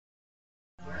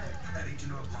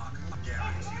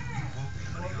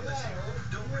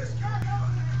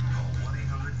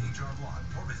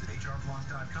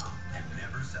Brand.com and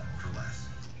never settle for less.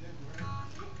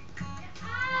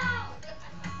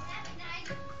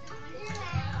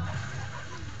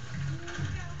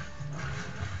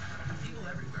 People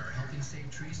everywhere are helping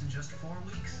save trees in just 4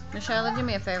 weeks. Michelle, do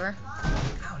me a favor.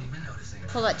 Without even noticing.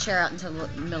 Pull that chair out into the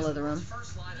middle of the room.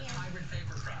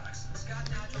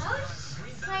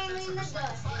 Slamming the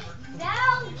door.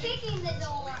 Now kicking the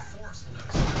door.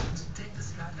 Take the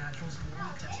Scott Naturals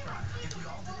 4-week test drive. If we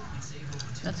all did it, we'd save over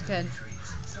 2 That's good. trees.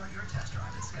 Start your test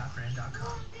drive at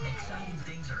scottbrand.com. Exciting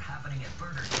things are happening at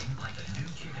Burger King, like a new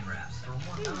chicken wraps for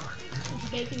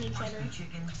 $1. Bacon and cheddar.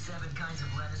 Chicken, 7 kinds of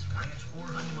lettuce, ranch, or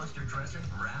honey mustard dressing,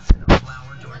 wrapped in a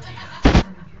flour tortilla.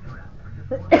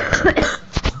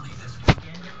 Only this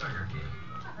weekend at Burger King.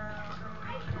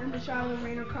 When the shadow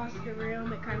ran across the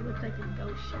room, it kind of looked like a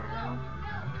ghost shadow.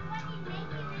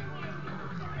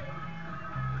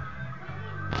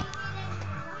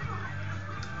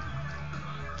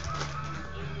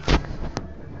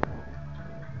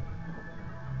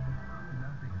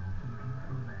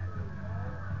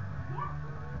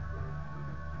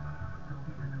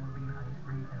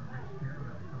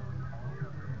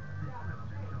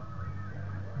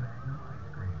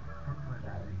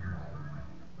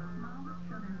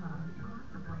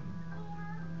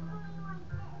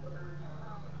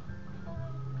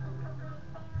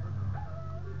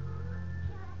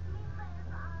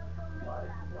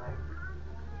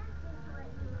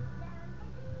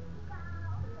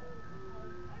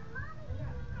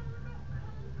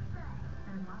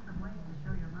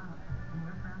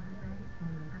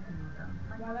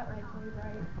 Wow, that light's really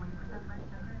bright.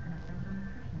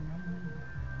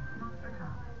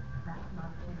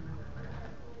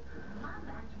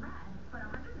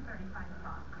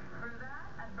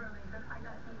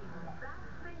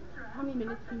 How many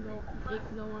minutes can go? It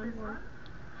can go on for?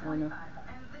 I don't know.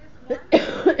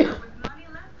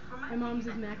 My mom's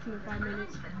is maximum 5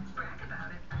 minutes.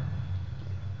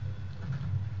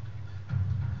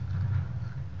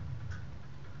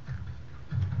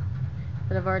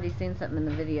 But I've already seen something in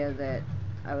the video that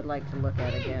I would like to look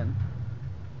at again.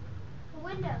 The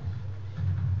window.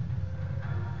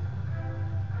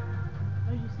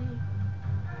 What did you see?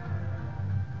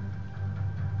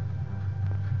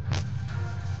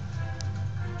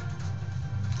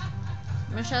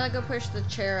 Michelle, go push the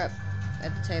chair up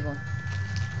at the table.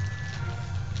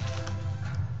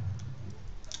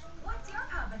 What's your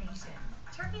combination?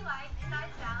 Turkey light,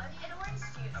 side salad, and orange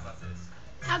juice. How about this?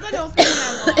 I got open when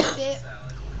I lost it.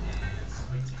 Salad and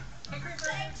sweet tea.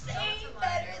 Sexy,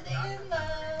 better than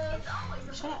love. It's always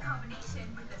a full combination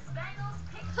with the Spangles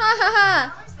Pick Ha ha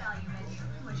ha! value menu.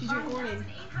 With She's recording.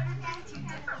 5,852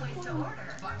 different ways to order.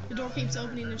 The door keeps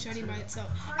opening and shutting by itself.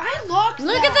 I locked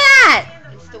Look that. at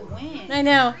that! It's the wind. I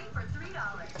know. Three for $3.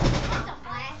 That's a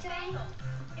flash thing.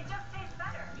 It just tastes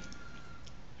better.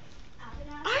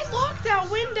 I locked that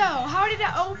window. How did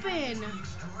it open?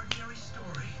 Extraordinary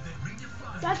story that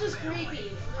redefined That's just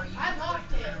creepy. I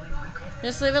locked it.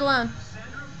 Just leave it alone.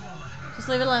 Just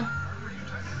leave it alone.